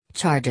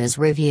charges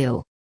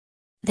review.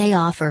 They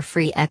offer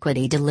free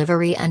equity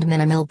delivery and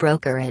minimal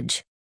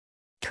brokerage.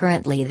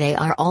 Currently they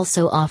are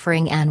also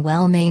offering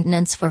annual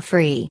maintenance for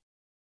free.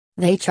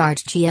 They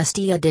charge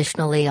GST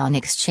additionally on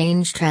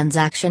exchange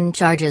transaction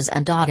charges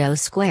and auto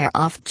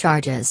square-off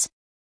charges.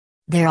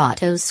 Their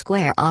auto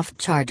square-off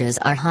charges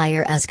are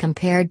higher as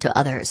compared to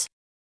others.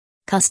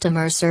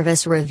 Customer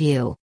service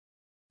review.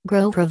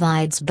 Groww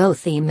provides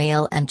both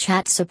email and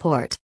chat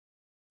support.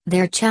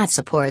 Their chat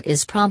support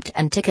is prompt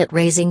and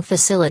ticket-raising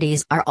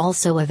facilities are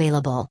also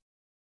available.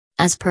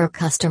 As per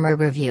customer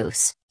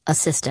reviews,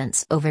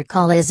 assistance over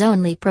call is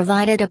only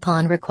provided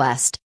upon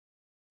request.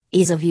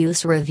 Ease of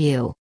use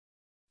review.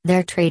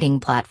 Their trading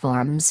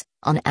platforms,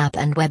 on app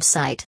and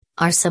website,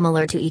 are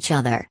similar to each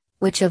other,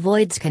 which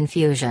avoids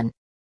confusion.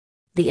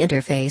 The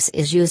interface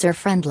is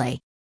user-friendly.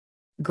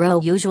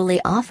 Groww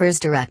usually offers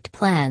direct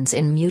plans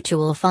in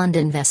mutual fund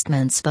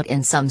investments, but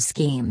in some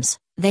schemes,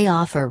 they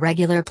offer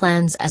regular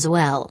plans as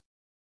well.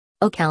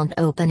 Account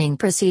opening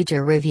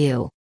procedure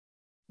review.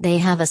 They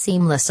have a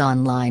seamless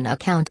online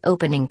account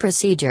opening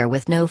procedure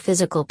with no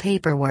physical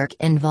paperwork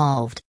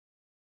involved.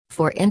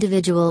 For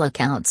individual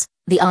accounts,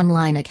 the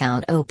online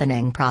account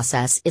opening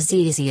process is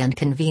easy and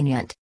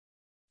convenient.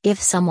 If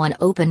someone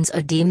opens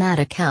a Demat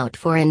account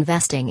for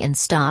investing in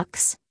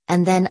stocks,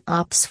 and then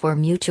opts for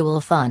mutual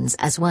funds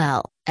as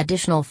well,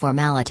 additional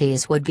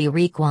formalities would be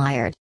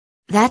required.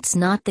 That's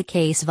not the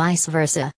case vice versa.